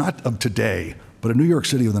City, not of today, but a New York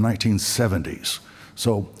City of the 1970s.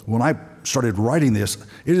 So when I started writing this,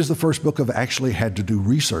 it is the first book I've actually had to do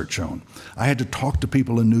research on. I had to talk to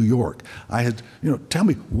people in New York. I had, tell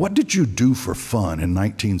me, what did you do for fun in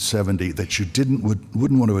 1970 that you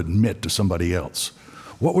wouldn't want to admit to somebody else?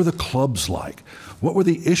 What were the clubs like? What were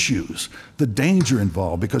the issues, the danger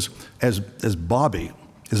involved? Because as Bobby,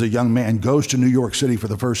 as a young man, goes to New York City for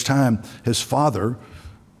the first time, his father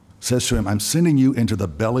says to him, I'm sending you into the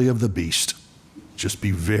belly of the beast. Just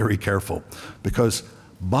be very careful, because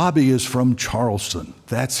Bobby is from Charleston.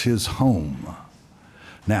 That's his home.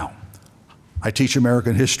 Now, I teach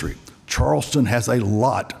American history. Charleston has a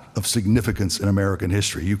lot of significance in American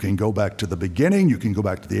history. You can go back to the beginning. You can go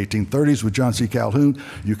back to the 1830s with John C. Calhoun.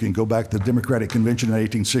 You can go back to the Democratic Convention in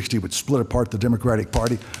 1860, which split apart the Democratic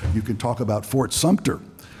Party. You can talk about Fort Sumter.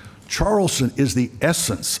 Charleston is the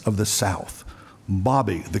essence of the South.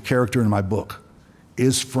 Bobby, the character in my book,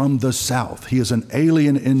 is from the South. He is an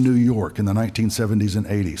alien in New York in the 1970s and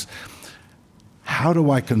 80s. How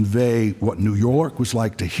do I convey what New York was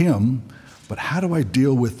like to him, but how do I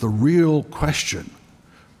deal with the real question,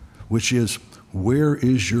 which is, where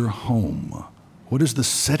is your home? What is the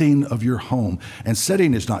setting of your home? And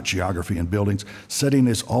setting is not geography and buildings. Setting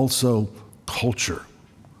is also culture.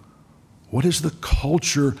 What is the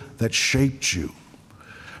culture that shaped you?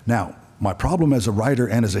 Now, my problem as a writer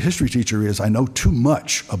and as a history teacher is I know too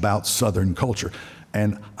much about Southern culture.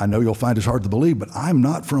 And I know you'll find it hard to believe, but I'm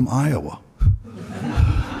not from Iowa.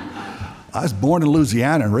 I was born in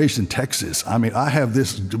Louisiana and raised in Texas. I mean, I have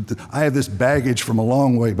this baggage from a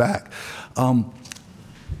long way back. I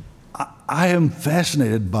am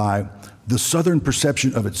fascinated by the Southern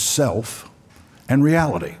perception of itself and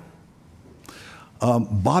reality.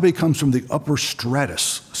 Bobby comes from the upper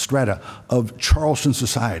strata of Charleston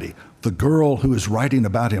society. The girl who is writing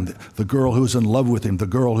about him, the girl who is in love with him, the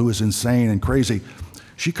girl who is insane and crazy,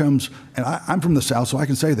 She comes, and I'm from the South, so I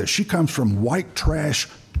can say this. She comes from white trash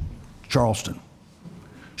Charleston.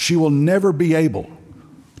 She will never be able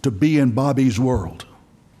to be in Bobby's world.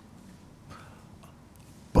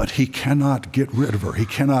 But he cannot get rid of her. He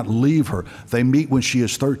cannot leave her. They meet when she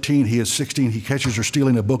is 13. He is 16. He catches her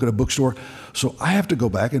stealing a book at a bookstore. So I have to go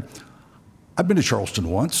back. And I've been to Charleston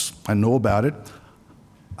once. I know about it.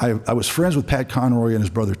 I was friends with Pat Conroy and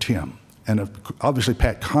his brother Tim. And obviously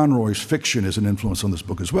Pat Conroy's fiction is an influence on this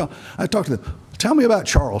book as well. I talked to them. Tell me about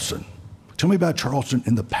Charleston. Tell me about Charleston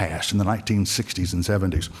in the past, in the 1960s and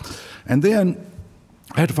 70s. And then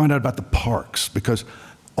I had to find out about the parks, because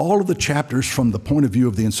all of the chapters from the point of view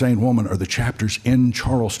of the insane woman are the chapters in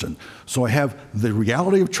Charleston. So I have the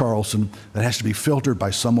reality of Charleston that has to be filtered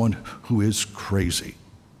by someone who is crazy.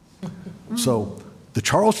 So the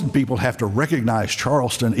Charleston people have to recognize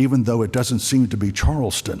Charleston even though it doesn't seem to be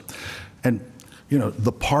Charleston. And, you know,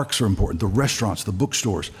 the parks are important, the restaurants, the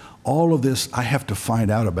bookstores, all of this I have to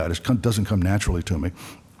find out about. It doesn't come naturally to me.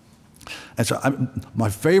 And so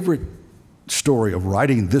my favorite story of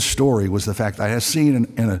writing this story was the fact that I had seen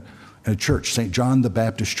in a church, St. John the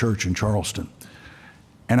Baptist Church in Charleston.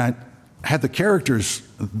 And I had the characters,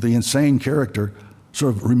 the insane character,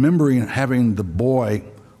 sort of remembering having the boy,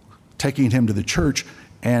 taking him to the church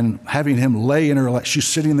and having him lay in her lap. She's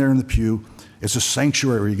sitting there in the pew. It's a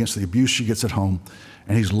sanctuary against the abuse she gets at home.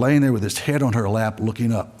 And he's laying there with his head on her lap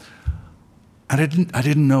looking up. And I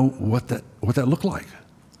didn't know what that looked like.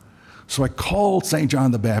 So I called St.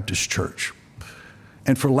 John the Baptist Church.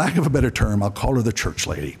 And for lack of a better term, I'll call her the church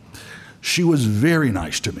lady. She was very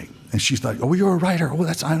nice to me. And she thought, oh, you're a writer.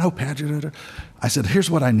 Oh, I know, Pat. I said, here's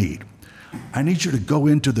what I need. I need you to go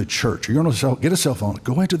into the church. You're going to get a cell phone.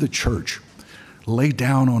 Go into the church. Lay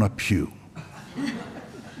down on a pew.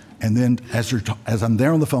 And then as I'm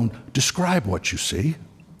there on the phone, describe what you see.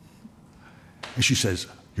 And she says,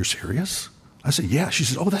 you're serious? I said, yeah. She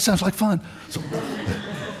says, oh, that sounds like fun. So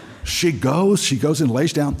she goes and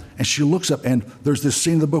lays down, and she looks up, and there's this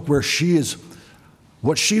scene in the book where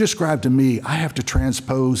what she described to me, I have to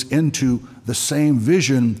transpose into the same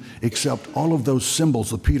vision, except all of those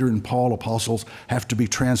symbols, the Peter and Paul apostles, have to be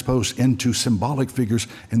transposed into symbolic figures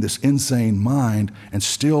in this insane mind and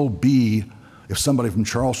still be, if somebody from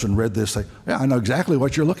Charleston read this, say, yeah, I know exactly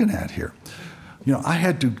what you're looking at here. You know, I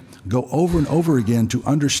had to go over and over again to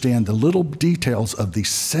understand the little details of the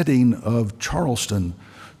setting of Charleston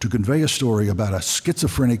to convey a story about a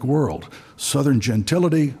schizophrenic world, Southern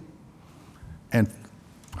gentility, and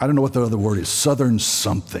I don't know what the other word is, Southern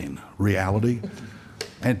something, reality.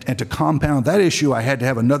 And to compound that issue, I had to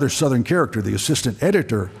have another Southern character, the assistant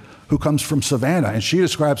editor, who comes from Savannah, and she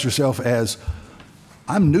describes herself as,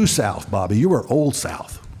 I'm New South, Bobby, you are Old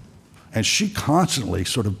South. And she constantly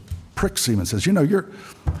sort of pricks him and says, you know, you're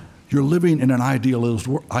living in an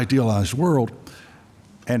idealized world,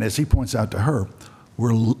 and as he points out to her,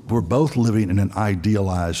 we're both living in an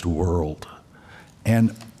idealized world.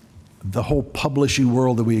 And the whole publishing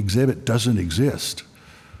world that we exhibit doesn't exist.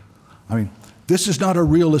 I mean, this is not a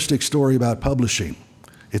realistic story about publishing.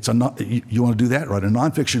 You want to do that, write a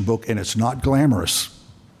nonfiction book, and it's not glamorous.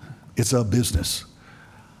 It's a business.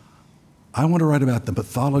 I want to write about the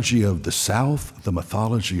mythology of the South, the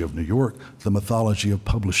mythology of New York, the mythology of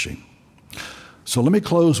publishing. So let me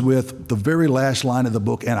close with the very last line of the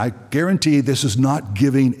book, and I guarantee this is not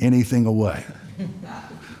giving anything away.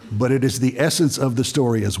 But it is the essence of the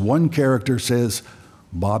story, as one character says,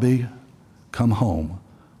 Bobby, come home,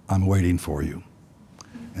 I'm waiting for you.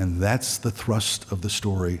 And that's the thrust of the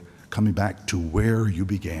story, coming back to where you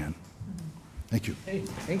began. Thank you. Hey,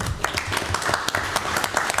 thank you.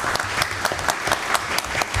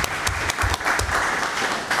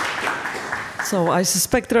 So I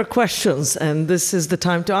suspect there are questions, and this is the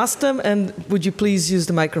time to ask them. And would you please use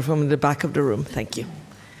the microphone in the back of the room? Thank you.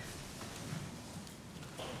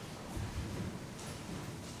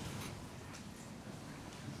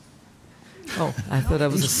 Oh, I thought I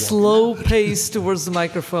was a slow pace towards the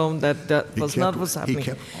microphone. That was not what's happening. He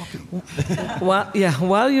kept walking.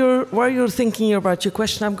 While you're thinking about your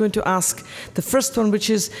question, I'm going to ask the first one, which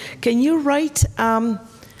is, can you write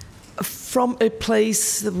from a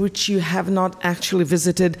place which you have not actually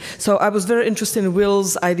visited? So I was very interested in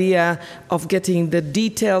Will's idea of getting the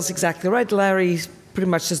details exactly right. Larry pretty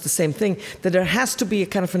much says the same thing, that there has to be a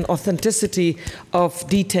kind of an authenticity of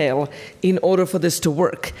detail in order for this to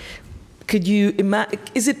work.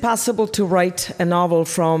 Is it possible to write a novel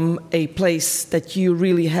from a place that you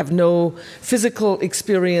really have no physical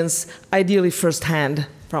experience, ideally firsthand,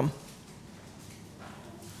 from?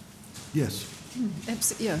 Yes.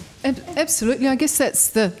 Absolutely. I guess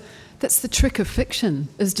that's the That's the trick of fiction,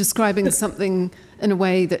 is describing something in a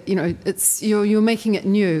way that, you know, it's you're making it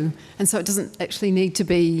new, and so it doesn't actually need to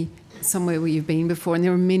be somewhere where you've been before. And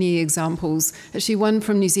there are many examples. Actually, one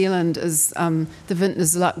from New Zealand is The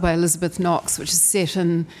Vintner's Luck by Elizabeth Knox, which is set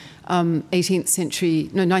in 19th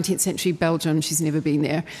century Belgium. She's never been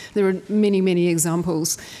there. There are many, many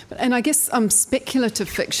examples. And I guess speculative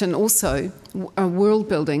fiction also, world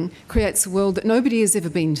building, creates a world that nobody has ever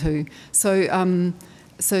been to.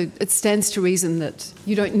 So it stands to reason that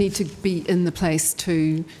you don't need to be in the place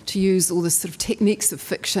to use all the sort of techniques of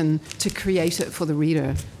fiction to create it for the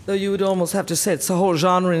reader. Though you would almost have to say it's a whole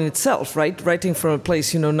genre in itself, right? Writing from a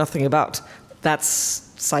place you know nothing about.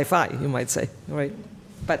 That's sci-fi, you might say, right?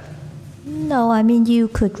 But no, I mean, you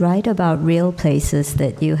could write about real places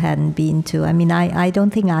that you hadn't been to. I mean, I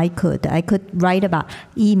don't think I could. I could write about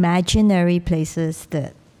imaginary places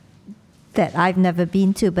that I've never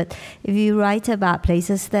been to, but if you write about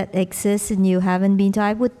places that exist and you haven't been to,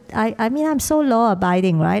 I mean, I'm so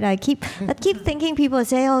law-abiding, right? I keep thinking people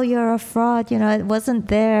say, oh, you're a fraud, you know, it wasn't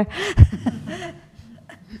there.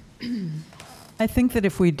 I think that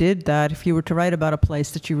if we did that, if you were to write about a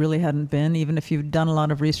place that you really hadn't been, even if you've done a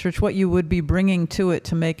lot of research, what you would be bringing to it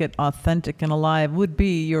to make it authentic and alive would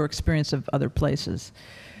be your experience of other places,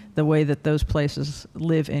 the way that those places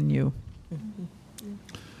live in you.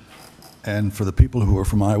 And for the people who are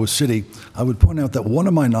from Iowa City, I would point out that one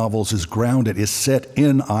of my novels is set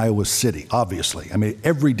in Iowa City, obviously. I mean,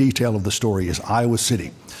 every detail of the story is Iowa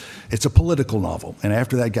City. It's a political novel, and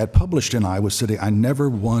after that got published in Iowa City, I never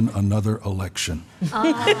won another election.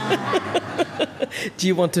 Do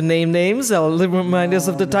you want to name names? I'll remind us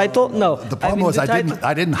of the title. No. The problem was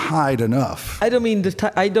I didn't hide enough. I don't mean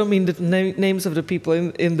the names of the people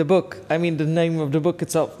in the book. I mean the name of the book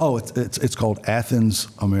itself. Oh, it's called Athens,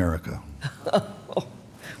 America. Oh,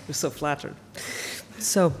 we're so flattered.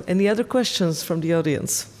 So, any other questions from the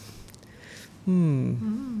audience?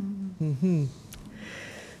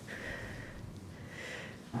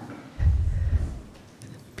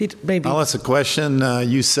 Pete, maybe. I'll ask a question.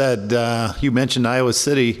 You mentioned Iowa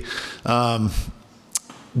City.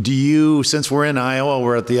 Since we're in Iowa,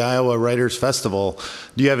 we're at the Iowa Writers Festival,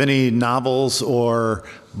 do you have any novels or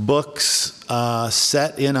books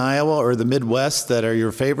set in Iowa or the Midwest that are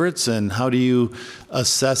your favorites? And how do you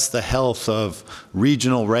assess the health of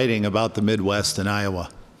regional writing about the Midwest and Iowa?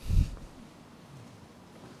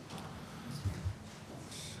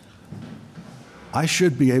 I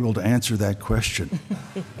should be able to answer that question,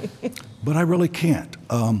 but I really can't.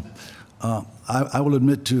 I will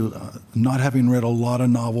admit to not having read a lot of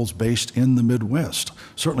novels based in the Midwest.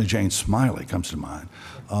 Certainly Jane Smiley comes to mind.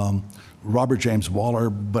 Robert James Waller,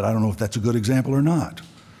 but I don't know if that's a good example or not.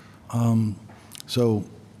 So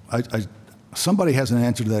somebody has an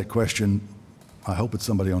answer to that question. I hope it's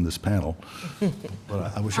somebody on this panel,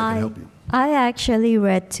 but I wish I could help you. I actually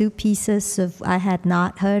read 2 pieces I had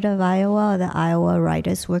not heard of Iowa, the Iowa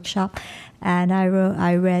Writers Workshop, and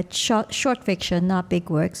I read short fiction, not big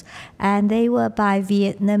works, and they were by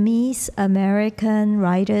Vietnamese American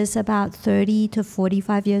writers about 30 to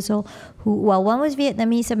 45 years old. One was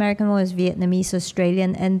Vietnamese American, one was Vietnamese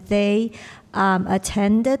Australian, and they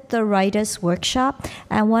attended the Writers Workshop,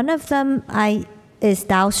 and one of them is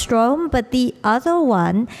Dahlstrom, but the other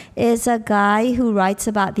one is a guy who writes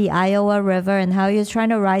about the Iowa River and how he was trying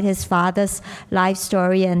to write his father's life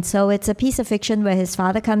story. And so it's a piece of fiction where his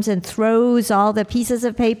father comes and throws all the pieces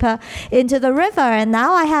of paper into the river. And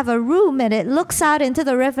now I have a room and it looks out into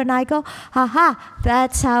the river and I go, haha,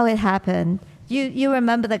 that's how it happened. You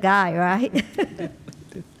remember the guy, right?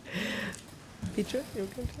 Peter, you're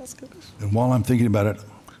going to ask a question? And while I'm thinking about it,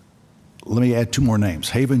 let me add 2 more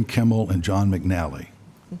names. Haven Kimmel and John McNally,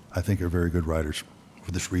 I think are very good writers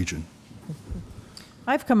for this region.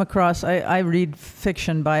 I've come across, I read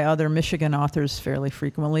fiction by other Michigan authors fairly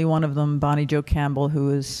frequently. One of them, Bonnie Jo Campbell, who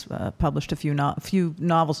has published a few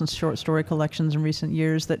novels and short story collections in recent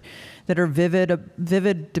years that are vivid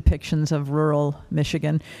depictions of rural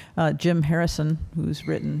Michigan. Jim Harrison, who's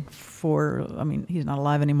written he's not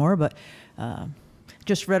alive anymore, but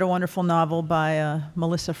just read a wonderful novel by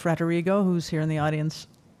Melissa Fraterigo, who's here in the audience.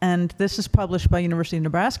 And this is published by University of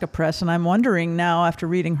Nebraska Press, and I'm wondering now, after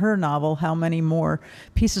reading her novel, how many more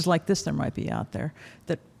pieces like this there might be out there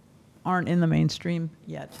that aren't in the mainstream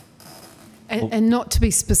yet. And not to be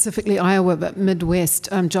specifically Iowa, but Midwest,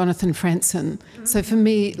 Jonathan Franzen. So for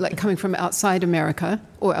me, like coming from outside America,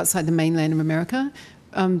 or outside the mainland of America,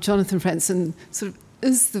 Jonathan Franzen sort of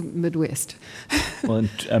is the Midwest. Well,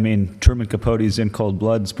 I mean, Truman Capote's In Cold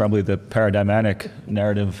Blood is probably the paradigmatic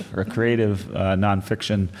narrative or creative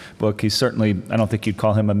nonfiction book. He's certainly, I don't think you'd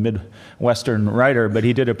call him a Midwestern writer, but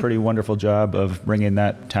he did a pretty wonderful job of bringing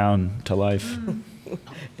that town to life.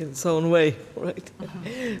 In its own way, right?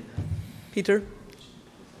 Peter?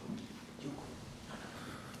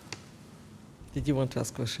 Did you want to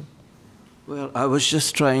ask a question? Well, I was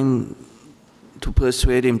just trying to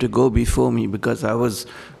persuade him to go before me because I was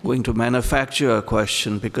going to manufacture a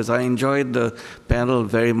question, because I enjoyed the panel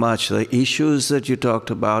very much. The issues that you talked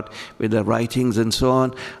about with the writings and so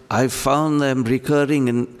on, I found them recurring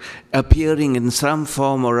and appearing in some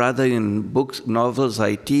form or other in books, novels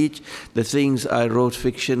I teach, the things I wrote,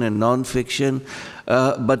 fiction and non-fiction.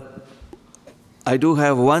 But I do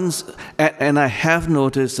have one, and I have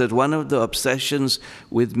noticed that one of the obsessions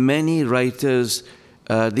with many writers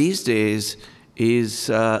these days is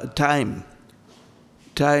time.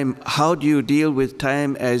 Time, how do you deal with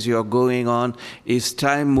time as you're going on? Is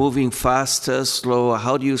time moving faster, slower?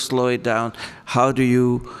 How do you slow it down? How do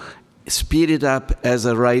you speed it up as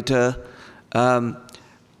a writer?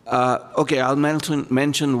 Okay, I'll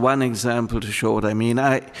mention one example to show what I mean.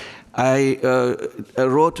 I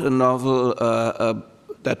wrote a novel,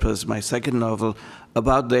 that was my second novel,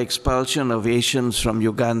 about the expulsion of Asians from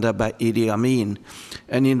Uganda by Idi Amin.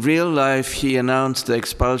 And in real life, he announced the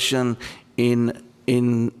expulsion in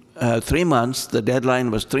 3 months. The deadline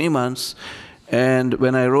was 3 months. And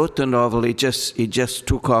when I wrote the novel, it just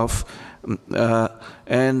took off. I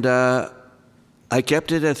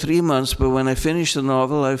kept it at 3 months, but when I finished the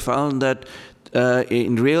novel, I found that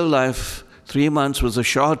in real life, 3 months was a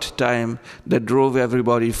short time that drove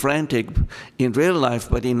everybody frantic in real life,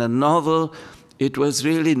 but in a novel, it was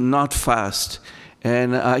really not fast.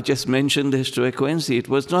 And I just mentioned this to Quincy. It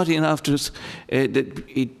was not enough to,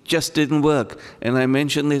 it just didn't work. And I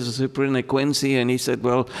mentioned this to Quincy, and he said,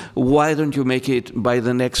 well, why don't you make it by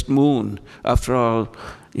the next moon? After all,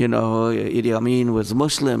 you know, Idi Amin was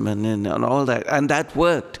Muslim and all that. And that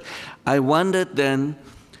worked. I wondered then,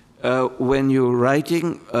 when you're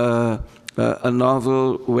writing a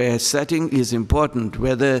novel where setting is important,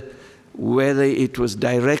 whether it was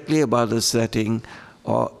directly about the setting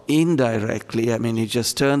or indirectly, I mean, it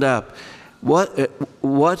just turned up.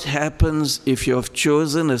 What happens if you've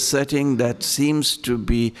chosen a setting that seems to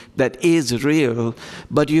be, that is real,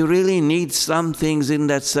 but you really need some things in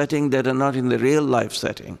that setting that are not in the real life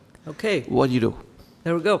setting? Okay. What do you do?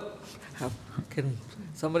 There we go. Can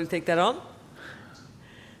somebody take that on?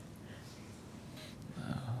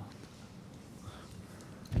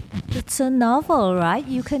 It's a novel, right?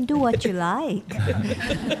 You can do what you like.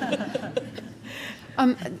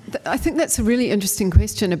 I think that's a really interesting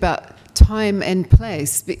question about time and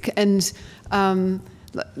place, and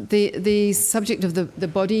the subject of the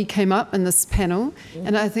body came up in this panel,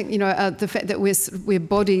 and I think, you know, the fact that we're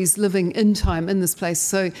bodies living in time in this place,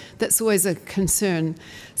 so that's always a concern.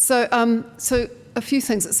 So a few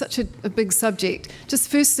things. It's such a big subject. Just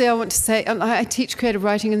firstly, I want to say I teach creative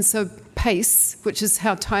writing, and so pace, which is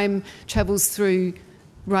how time travels through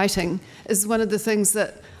writing, is one of the things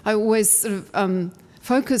that I always sort of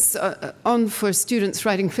focus on for students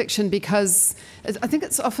writing fiction, because I think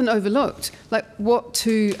it's often overlooked, like what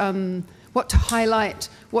to highlight,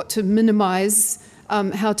 what to minimize,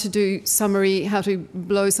 how to do summary, how to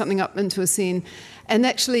blow something up into a scene. And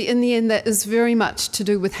actually, in the end, that is very much to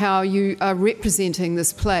do with how you are representing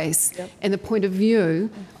this place, yep, and the point of view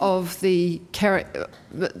of the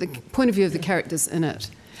point of view of the characters in it.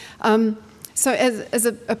 So, as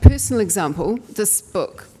a personal example, this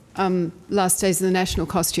book, Last Days of the National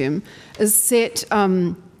Costume, is set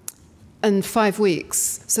in 5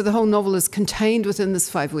 weeks. So the whole novel is contained within this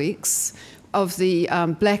 5 weeks of the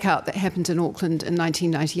blackout that happened in Auckland in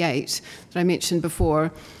 1998 that I mentioned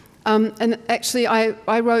before. And actually,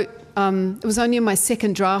 I wrote, it was only in my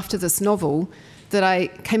second draft of this novel that I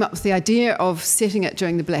came up with the idea of setting it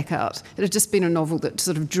during the blackout. It had just been a novel that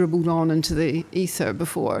sort of dribbled on into the ether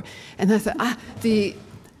before. And I thought, the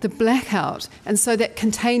blackout. And so that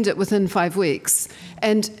contained it within 5 weeks.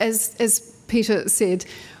 And as Peter said,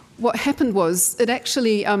 what happened was it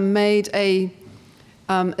actually made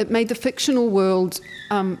the fictional world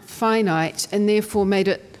finite, and therefore made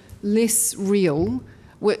it less real,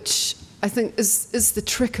 which I think is the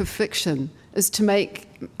trick of fiction, is to make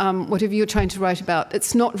whatever you're trying to write about,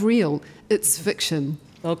 it's not real, it's fiction.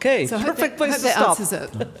 Okay, so perfect place to that stop. answers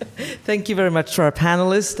it. Thank you very much to our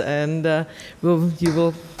panelists, and you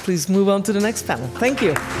will please move on to the next panel. Thank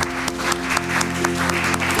you.